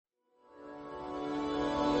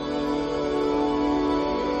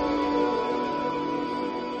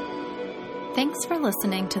Thanks for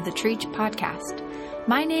listening to the Treach Podcast.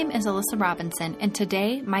 My name is Alyssa Robinson, and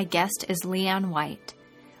today my guest is Leanne White.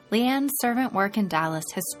 Leanne's servant work in Dallas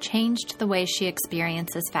has changed the way she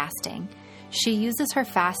experiences fasting. She uses her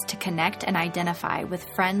fast to connect and identify with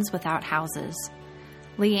friends without houses.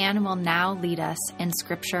 Leanne will now lead us in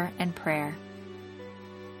scripture and prayer.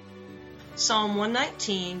 Psalm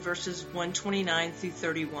 119, verses 129 through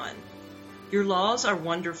 31. Your laws are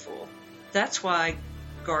wonderful. That's why I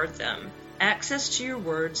guard them. Access to your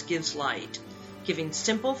words gives light, giving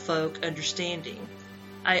simple folk understanding.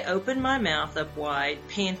 I open my mouth up wide,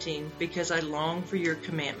 panting, because I long for your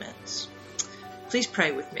commandments. Please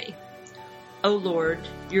pray with me. O Lord,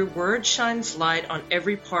 your word shines light on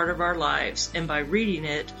every part of our lives, and by reading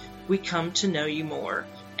it, we come to know you more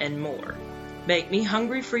and more. Make me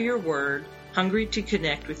hungry for your word, hungry to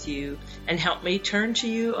connect with you, and help me turn to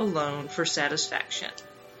you alone for satisfaction.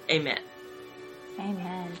 Amen.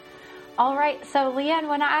 Amen. All right, so Leanne,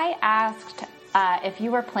 when I asked if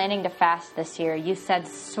you were planning to fast this year, you said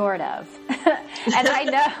sort of. And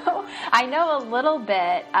I know a little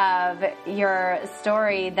bit of your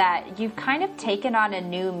story that you've kind of taken on a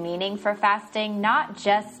new meaning for fasting, not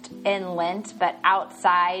just in Lent, but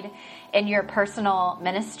outside in your personal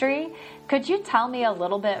ministry. Could you tell me a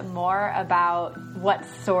little bit more about what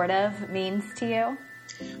sort of means to you?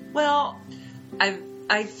 Well,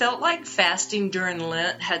 I felt like fasting during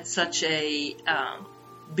Lent had such a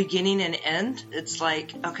beginning and end. It's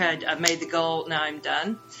like, okay, I made the goal, now I'm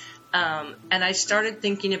done. And I started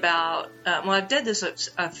thinking about, I did this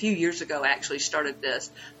a few years ago, actually started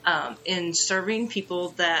this, in serving people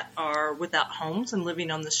that are without homes and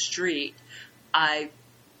living on the street. I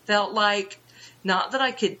felt like, not that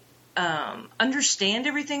I could understand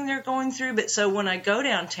everything they're going through, but so when I go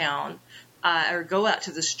downtown, or go out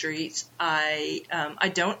to the streets, I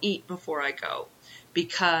don't eat before I go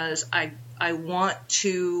because I want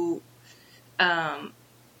to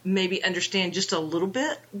maybe understand just a little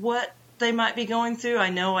bit what they might be going through. I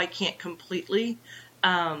know I can't completely.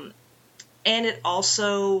 And it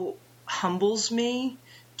also humbles me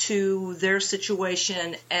to their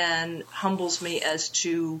situation and humbles me as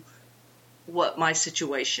to what my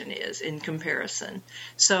situation is in comparison.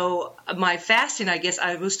 So my fasting, I guess,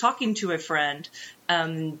 I was talking to a friend.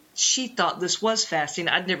 She thought this was fasting.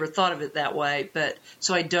 I'd never thought of it that way. But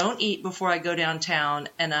so I don't eat before I go downtown,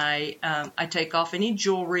 and I take off any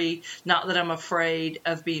jewelry. Not that I'm afraid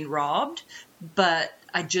of being robbed, but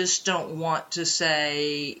I just don't want to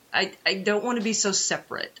say, I don't want to be so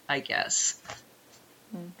separate, I guess.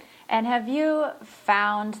 And have you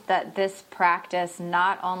found that this practice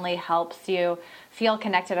not only helps you feel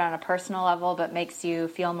connected on a personal level, but makes you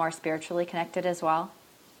feel more spiritually connected as well?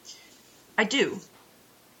 I do.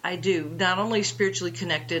 Not only spiritually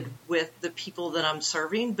connected with the people that I'm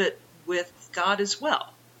serving, but with God as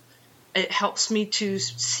well. It helps me to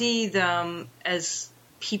see them as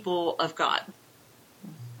people of God.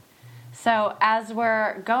 So as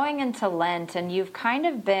we're going into Lent, and you've kind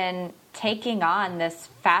of been taking on this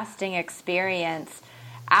fasting experience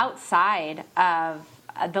outside of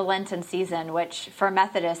the Lenten season, which for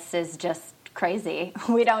Methodists is just crazy.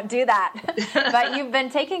 We don't do that. But you've been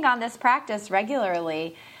taking on this practice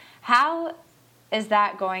regularly. How is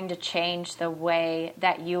that going to change the way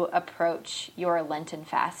that you approach your Lenten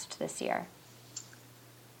fast this year?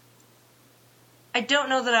 I don't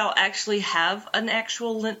know that I'll actually have an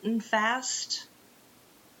actual Lenten fast.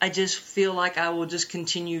 I just feel like I will just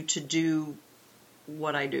continue to do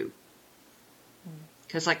what I do.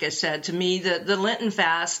 Because like I said, to me, the Lenten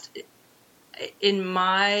fast, in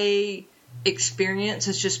my experience,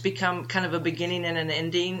 has just become kind of a beginning and an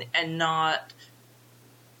ending, and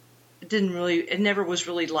it never was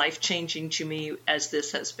really life-changing to me as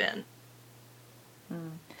this has been.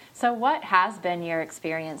 So what has been your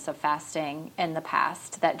experience of fasting in the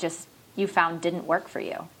past that just you found didn't work for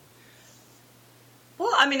you?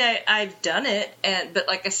 Well, I mean, I've done it, but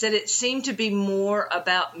like I said, it seemed to be more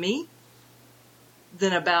about me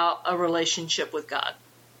than about a relationship with God.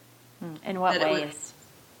 In what ways?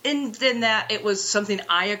 In that it was something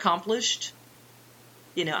I accomplished.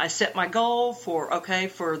 You know, I set my goal for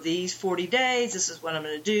these 40 days, this is what I'm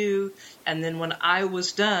going to do. And then when I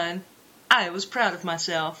was done, I was proud of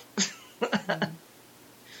myself.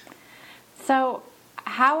 So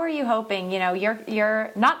how are you hoping,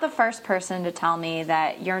 you're not the first person to tell me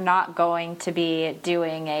that you're not going to be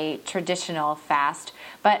doing a traditional fast,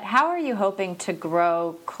 but how are you hoping to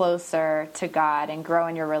grow closer to God and grow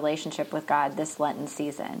in your relationship with God this Lenten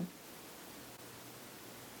season?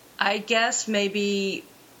 I guess maybe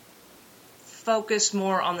focus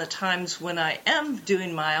more on the times when I am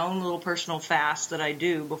doing my own little personal fast that I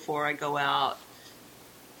do before I go out,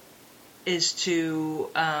 is to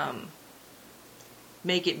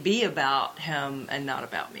make it be about him and not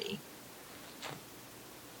about me.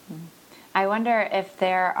 I wonder if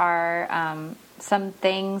there are some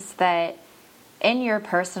things that in your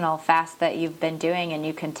personal fast that you've been doing and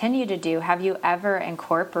you continue to do, have you ever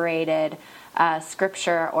incorporated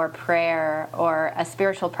scripture or prayer or a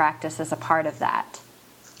spiritual practice as a part of that?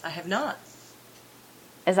 I have not.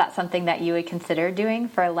 Is that something that you would consider doing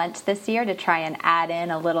for Lent this year, to try and add in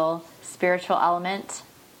a little spiritual element?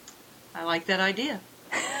 I like that idea.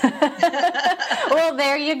 Well,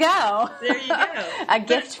 there you go. There you go. A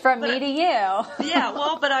gift from me to you. Yeah,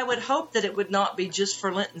 well, but I would hope that it would not be just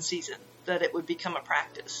for Lenten season, that it would become a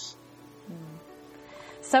practice.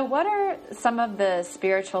 So what are some of the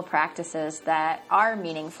spiritual practices that are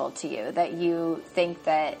meaningful to you, that you think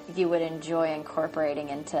that you would enjoy incorporating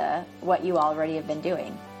into what you already have been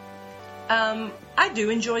doing? I do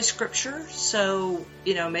enjoy scripture, so,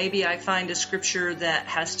 maybe I find a scripture that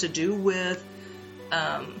has to do with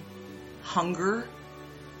hunger,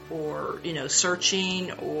 or,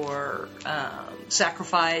 searching, or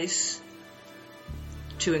sacrifice,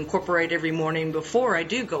 to incorporate every morning before I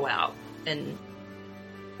do go out and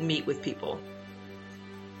meet with people.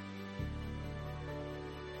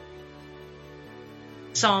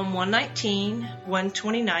 Psalm 119,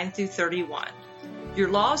 129 through 31. Your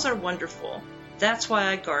laws are wonderful. That's why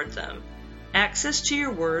I guard them. Access to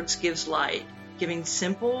your words gives light, giving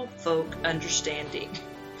simple folk understanding.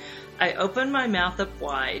 I open my mouth up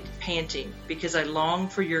wide, panting, because I long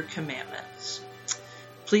for your commandments.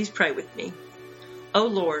 Please pray with me. O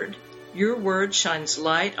Lord, your word shines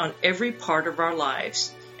light on every part of our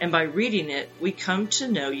lives, and by reading it, we come to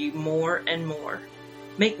know you more and more.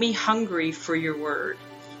 Make me hungry for your word,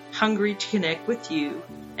 hungry to connect with you,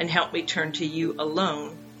 and help me turn to you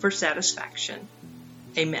alone for satisfaction.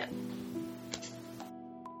 Amen.